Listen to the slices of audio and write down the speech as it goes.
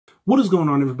What is going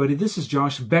on, everybody? This is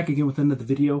Josh back again with another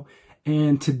video,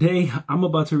 and today I'm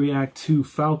about to react to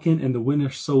Falcon and the Winter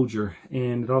Soldier,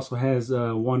 and it also has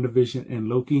WandaVision and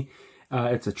Loki.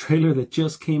 It's a trailer that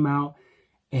just came out,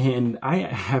 and I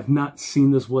have not seen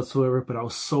this whatsoever, but I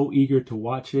was so eager to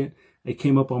watch it. It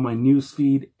came up on my news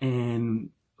feed,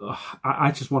 and I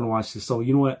just want to watch this. So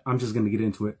you know what? I'm just going to get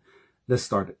into it. Let's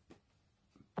start it.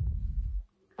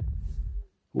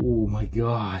 Oh my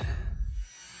God.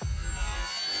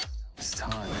 It's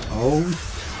time.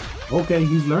 Oh, okay,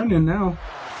 he's learning now.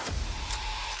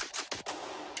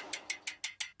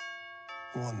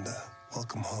 Wanda,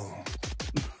 welcome home.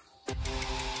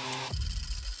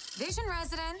 Vision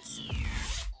residents.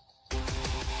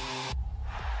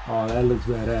 Oh, that looks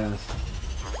badass.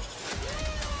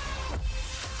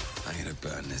 I'm gonna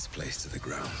burn this place to the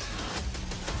ground.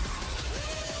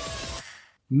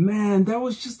 Man, that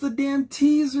was just the damn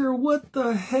teaser. What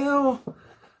the hell?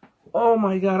 Oh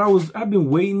my God, I've been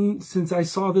waiting since I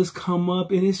saw this come up,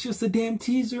 and it's just a damn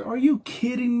teaser. Are you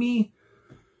kidding me?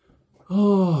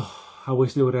 Oh, I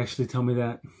wish they would actually tell me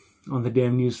that on the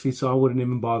damn news feed, so I wouldn't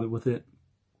even bother with it.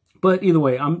 But either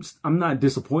way, I'm not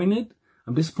disappointed.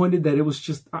 I'm disappointed that it was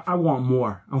just, I want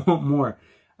more. I want more.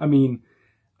 I mean,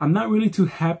 I'm not really too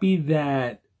happy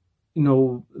that, you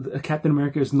know, Captain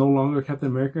America is no longer Captain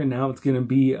America, and now it's going to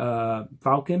be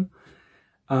Falcon.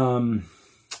 I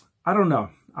don't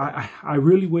know. I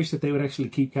really wish that they would actually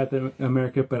keep Captain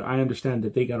America, but I understand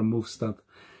that they got to move stuff.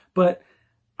 But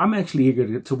I'm actually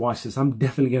eager to watch this. I'm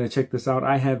definitely going to check this out.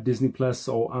 I have Disney Plus,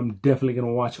 so I'm definitely going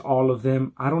to watch all of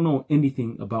them. I don't know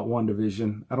anything about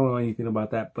WandaVision. I don't know anything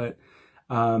about that, but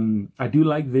I do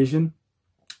like Vision.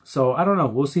 So I don't know.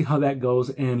 We'll see how that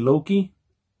goes. And Loki,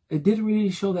 it didn't really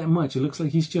show that much. It looks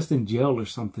like he's just in jail or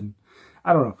something.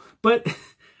 I don't know. But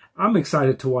I'm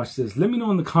excited to watch this. Let me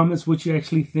know in the comments what you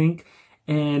actually think.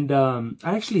 And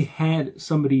I actually had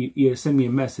somebody send me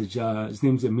a message. His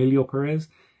name's Emilio Perez.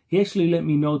 He actually let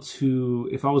me know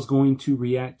if I was going to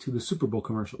react to the Super Bowl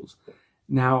commercials.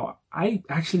 Now, I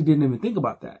actually didn't even think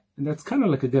about that. And that's kind of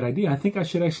like a good idea. I think I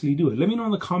should actually do it. Let me know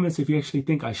in the comments if you actually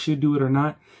think I should do it or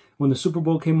not. When the Super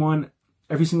Bowl came on,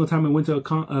 every single time I went to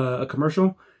a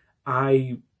commercial,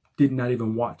 I did not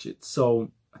even watch it.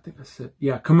 So I think I said,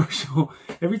 yeah, commercial.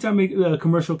 Every time the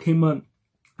commercial came up,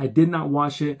 I did not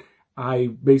watch it. I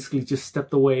basically just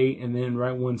stepped away, and then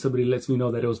right when somebody lets me know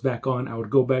that it was back on, I would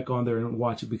go back on there and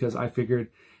watch it, because I figured,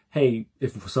 hey,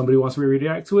 if somebody wants me to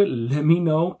react to it, let me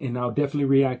know, and I'll definitely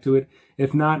react to it.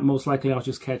 If not, most likely I'll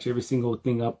just catch every single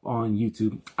thing up on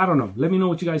YouTube. I don't know. Let me know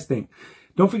what you guys think.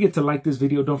 Don't forget to like this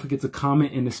video. Don't forget to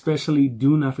comment, and especially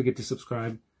do not forget to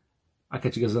subscribe. I'll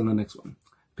catch you guys on the next one.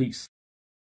 Peace.